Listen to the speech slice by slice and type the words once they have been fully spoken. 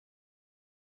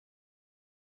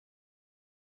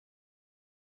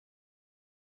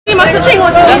maksud tengok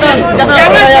sini. Jangan.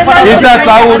 Kita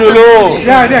tahu dulu.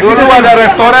 Dulu ada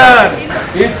restoran.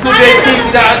 Itu dating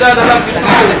tidak ada dalam itu.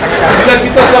 Bila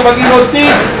kita sudah bagi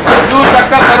notis, lu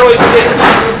cakap taruh itu dating.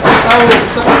 Tahu,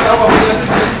 kita tahu apa yang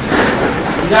terjadi.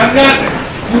 Jangan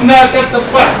gunakan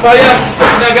tempat sembahyang untuk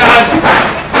perniagaan.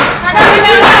 Kami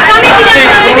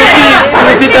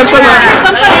tidak tempat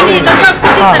ini.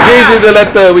 This is the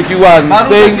letter which you want.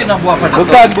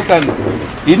 Bukan.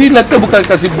 Ini letter bukan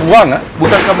kasih buang,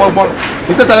 bukan kamu buang.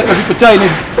 Kita tak nak kasih pecah ini.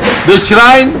 The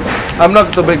shrine, I'm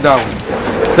not going to break down.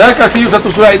 Saya kasih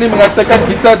satu surat ini mengatakan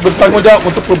kita bertanggungjawab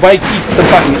untuk perbaiki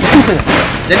tempat ini. Itu saja.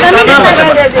 Jadi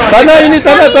tanah ini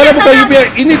tanah bukan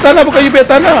UPI. Ini tanah bukan UPI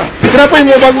tanah. Kenapa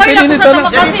ini mau bangunkan ini tanah?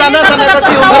 Jadi tanah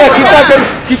kasih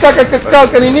Kita akan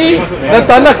kekalkan ini dan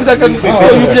tanah kita akan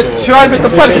UPI shrine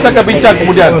tempat kita akan bincang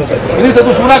kemudian. Ini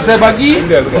satu surat saya bagi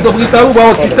untuk beritahu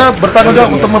bahawa kita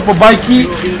bertanggungjawab untuk memperbaiki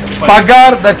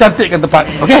pagar dan cantikkan tempat.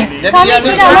 Okey?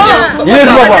 Ini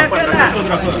semua buat.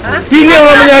 Ini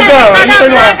orang menjaga.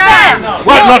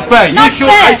 What not fair? I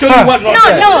show you what not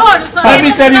fair. Let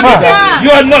me tell you this. You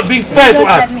are not being fair to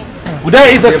us.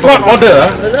 There is a court order.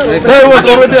 There was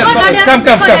already a court order. Come.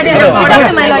 Can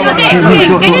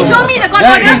you show me the court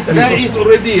order? There is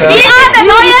already. We are the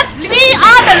lawyers.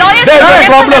 There's no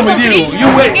problem with you. You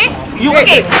wait.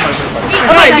 Okay.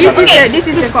 This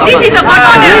is the court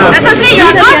order. That's what you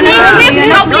are not being briefed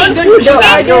properly.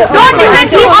 Okay? Don't listen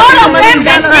to all of them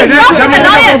and please talk to the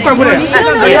lawyers.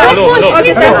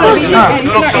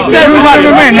 There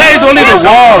is only the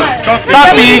wall.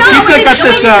 Tapi kita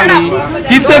kata sekarang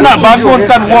kita nak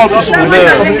bangunkan wall tu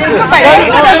semula.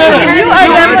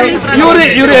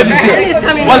 You read this.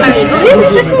 What is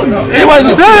this? It was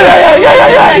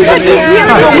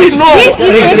we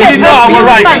know our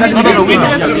rights.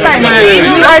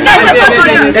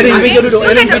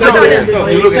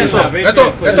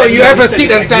 You have a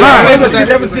seat and tell we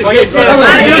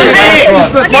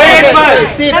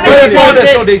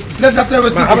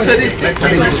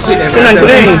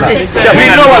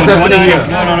know what's happening here.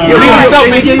 Without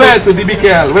making fair to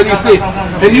DBKL,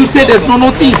 when you say there's no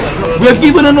notice, we have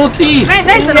given a notice.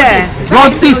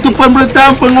 Notice to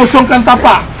pemerintahan pengosongkan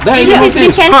tapak. This has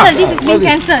been cancelled. This has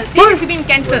been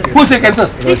cancelled. Who said cancel?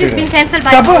 This has been cancelled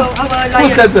by our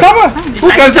lawyer.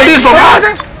 Who cancel this from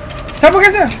us? Siapa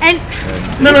cancel?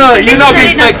 No. You know,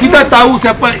 kita tahu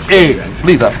siapa.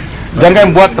 Please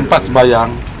jangan buat tempat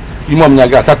sembahyang imam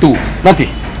menjaga. Satu. Nanti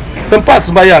tempat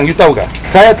sembahyang, you tahu kan?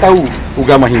 Saya tahu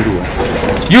agama Hindu.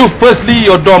 You firstly,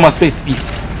 your door must face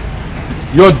east.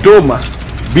 Your door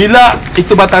bila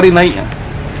itu matahari naik,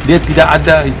 dia tidak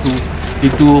ada itu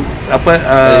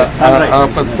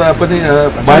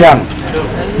bayang.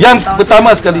 Yang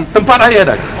pertama sekali, tempat air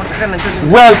ada,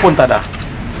 well pun tak ada,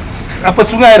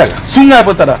 sungai ada, sungai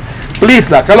pun tak ada.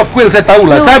 Please lah, kalau kuil saya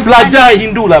tahulah, saya belajar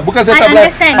Hindu lah, bukan saya tak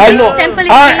belajar. I know,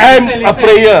 I am a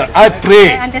prayer, I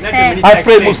pray, I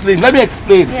pray Muslim. Let me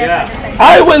explain.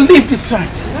 I will leave this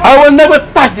shrine, I will never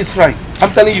touch this shrine.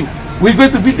 I'm telling you, we're going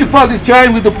to beautify this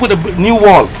shrine, we're going to put a new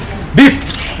wall. This,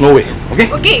 no way.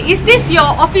 Okay, is this your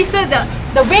officer, the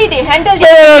way they handle you?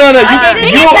 No.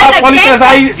 You are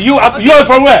politicians. You are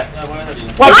from where?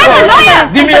 I'm a lawyer.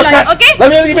 Give me your card. Okay. Let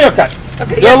me give me your card.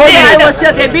 Yesterday I was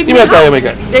here. They beat me how?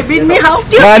 They beat me how?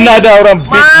 Mana ada orang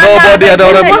beat nobody,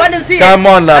 ada orang. Come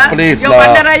on lah, please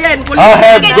lah. I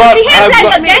have got.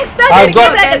 I've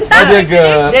got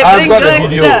a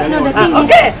video.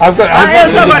 Okay. I've got a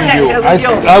video.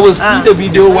 I will see the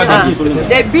video. What they did.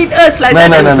 They beat us like that.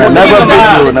 No. Never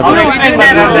video.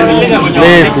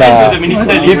 Please lah.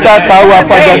 Kita tahu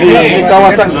apa jadi di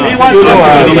kawasan. You know.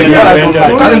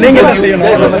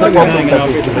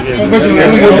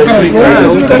 She's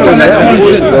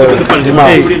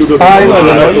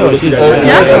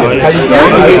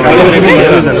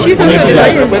also the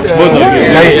lawyer.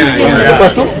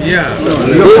 Lepas tu, dia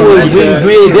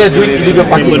doing illegal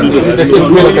parking. The same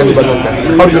duel akan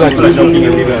dibangunkan. How do you like it?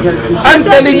 I'm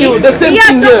telling you, the same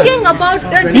thing here.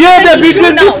 Here they're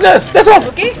doing business. That's all.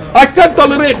 I can't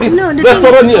tolerate this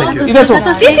restaurant here. That's all.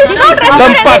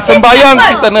 Tempat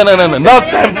sembahyang kita, no. Not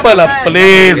temple lah,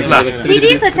 please lah. It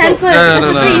is a temple.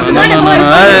 No.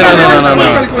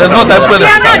 There's no temple. We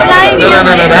are not lying.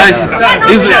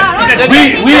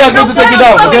 We are going to take it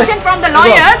down. Okay? From the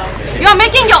lawyers, you are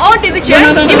making your own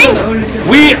decision.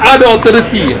 We are the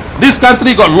authority. This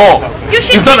country got law.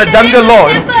 It's not a jungle law.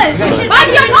 But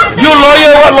you are not. You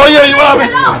lawyer, what lawyer you are?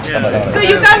 So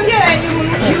you come here and you.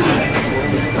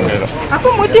 Apa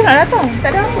motif nak datang?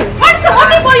 Tak ada apa. What's the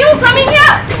motive for you coming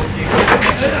here?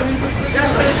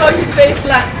 Just saw his face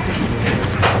lah.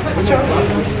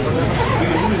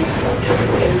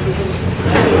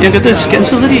 Yang kata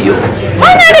cancel tadi.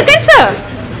 Mana ada cancel?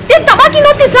 Dia tak bagi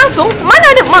notis langsung. Mana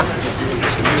ada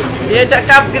Dia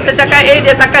cakap, kita cakap A,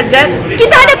 dia takkan Z.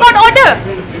 kita ada court order.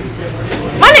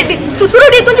 Mana suruh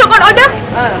dia tunjuk court order?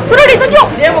 Suruh dia tunjuk.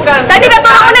 Dia bukan. Tadi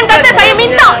Dato' Ramadan kata saya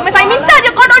minta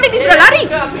je court order, dia sudah lari.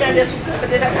 Apa yang dia suka,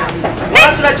 dia cakap.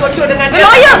 Orang sudah cocok dengan The dia.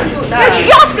 lawyer. Dah.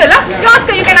 You ask her lah.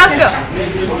 You can ask her.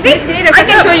 This I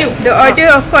can show you. The order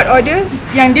of court order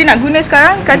yang dia nak guna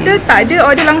sekarang kata tak ada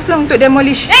order langsung untuk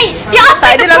demolish. Hey, dia ask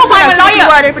Tak me ada to prove langsung I'm a langsung lawyer.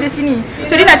 keluar daripada sini.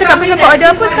 So dia nak cakap pasal court order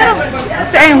apa sekarang?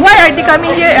 So and why are they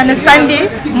coming here on a Sunday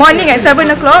morning at 7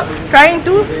 o'clock trying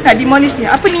to nak demolish ni?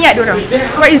 Apa niat diorang?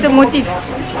 What is the motive?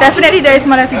 Definitely there is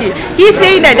malafide. He's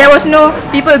saying that there was no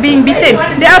people being beaten.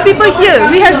 There are people here.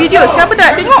 We have videos. Kenapa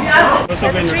tak nak tengok?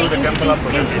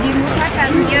 Dimusnahkan,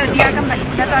 dia akan bagi,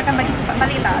 Dato' akan bagi tempat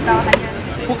balik tak? Atau hanya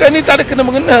Bukan ni tak ada kena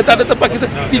mengena, tak ada tempat kita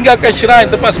tinggalkan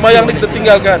shrine, tempat sembahyang ni kita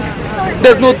tinggalkan.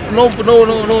 There's not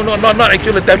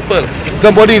actually a temple.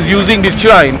 Somebody is using this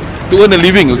shrine to earn a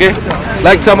living, okay?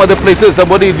 Like some other places,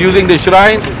 somebody is using the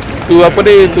shrine to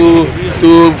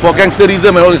for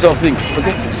gangsterism and all these sort of things.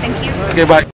 Okay? thank you. Okay,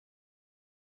 bye.